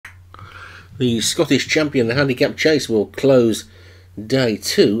The Scottish champion, the Handicap Chase, will close day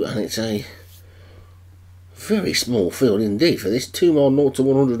 2, and it's a very small field indeed for this. 2 mile 0 to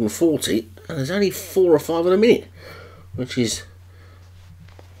 140, and there's only 4 or 5 in a minute, which is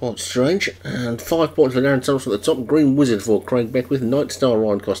quite strange. And 5 points for Darren Thomas at the top. Green Wizard for Craig Beckwith, Night Star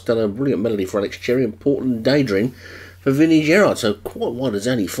Ryan Costello, Brilliant Melody for Alex Cherry, and Portland Daydream for Vinnie Gerard. So quite wide. There's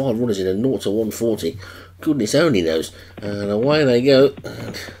only 5 runners in a 0 to 140. Goodness only knows. And away they go.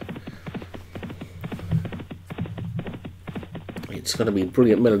 And it's going to be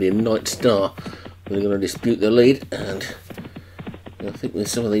Brilliant Melody and Night Star. They're going to dispute the lead, and I think with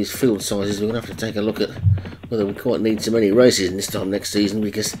some of these field sizes we're going to have to take a look at whether we quite need so many races in this time next season,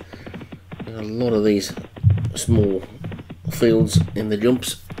 because there are a lot of these small fields in the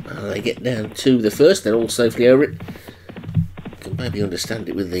jumps, and they get down to the first, they're all safely over it. You can maybe understand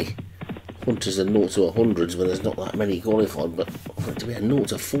it with the hunters and 0 to 100s when there's not that many qualified, but for it to be a 0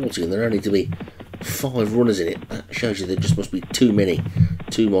 to 40 and there only to be 5 runners in it, that shows you there just must be too many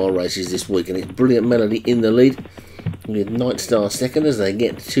 2 mile races this week. And it's Brilliant Melody in the lead, with Night Star second as they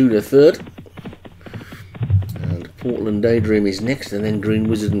get to the third, and Portland Daydream is next, and then Green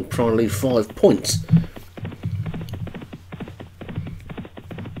Wizard and Prime lead 5 points.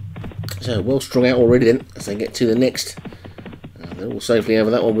 So well strung out already then as they get to the next, and they're all safely over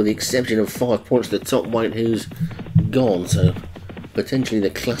that one with the exception of 5 points to the top weight, who's gone. So potentially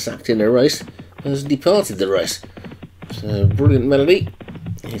the class act in the race has departed the race. So Brilliant Melody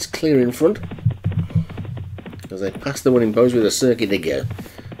is clear in front as they pass the winning post with a circuit to go,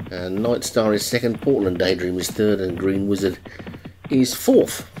 and Night Star is second, Portland Daydream is third, and Green Wizard is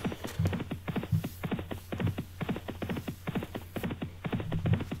fourth.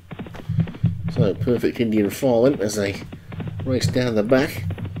 So perfect Indian file then as they race down the back,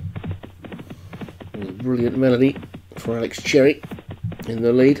 with Brilliant Melody for Alex Cherry in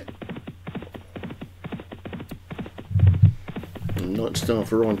the lead, Night Star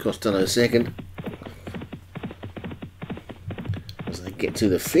for Ryan Costello second as they get to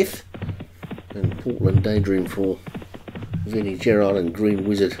the 5th, and Portland Daydream for Vinnie Gerard and Green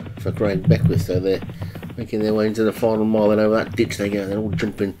Wizard for Craig Beckwith. So they're making their way into the final mile, and over that ditch they go. They're all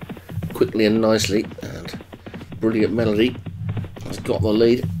jumping quickly and nicely, and Brilliant Melody has got the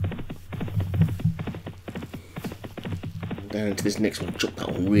lead. Down into this next one, jumped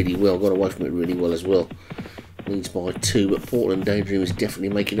that one really well, got away from it really well as well. Leads by 2, but Portland Daydream is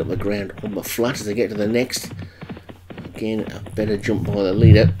definitely making up the ground on the flat as they get to the next. Again, a better jump by the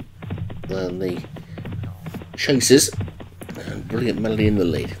leader than the chasers, and Brilliant Melody in the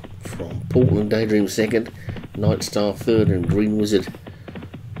lead from Portland Daydream second, Night Star third, and Green Wizard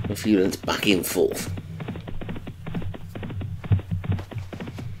a few lengths back in fourth.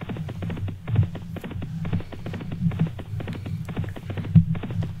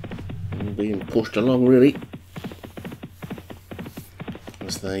 And being pushed along really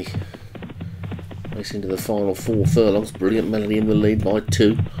as they race into the final 4 furlongs. Brilliant Melody in the lead by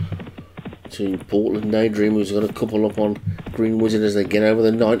 2 to Portland Daydream, who's got a couple up on Green Wizard as they get over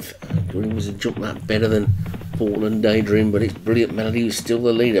the 9th. Green Wizard jumped that better than Portland Daydream, but it's Brilliant Melody who's still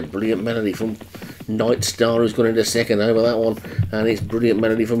the leader. Brilliant Melody from Night Star who's gone into second over that one, and it's Brilliant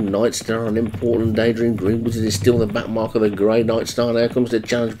Melody from Night Star, and then Portland Daydream. Green Wizard is still the back mark of the grey. Night Star now comes to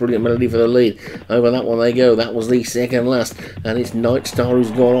challenge Brilliant Melody for the lead. Over that one they go. That was the second last, and it's Night Star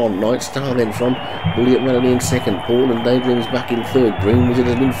who's gone on. Night Star then from Brilliant Melody in second. Portland Daydream is back in third. Green Wizard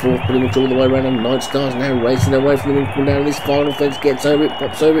has been fourth pretty much all the way around, and Night Star's now racing away from them and coming down this final fence, gets over it,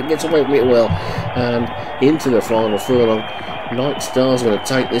 pops over it, gets away from it well, and into the final furlong. Night Star's going to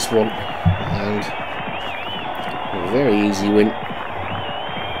take this one, and a very easy win,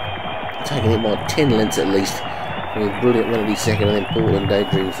 taking it by 10 lengths at least, with Brilliant Melody second, and then Portland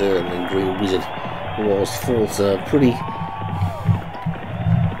Daydream third, and then Green Wizard was fourth. So a pretty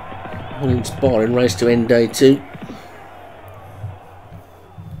uninspiring race to end day 2.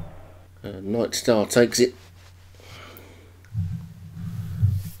 Night Star takes it.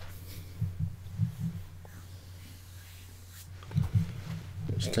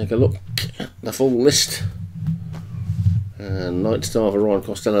 Let's take a look at the full list. And Night Star for Ryan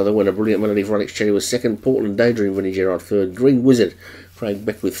Costello the winner. Brilliant Melody for Alex Cherry was second. Portland Daydream, Vinnie Gerard third. Green Wizard, Craig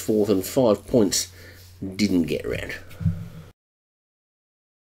Beckwith fourth, and 5 points didn't get round.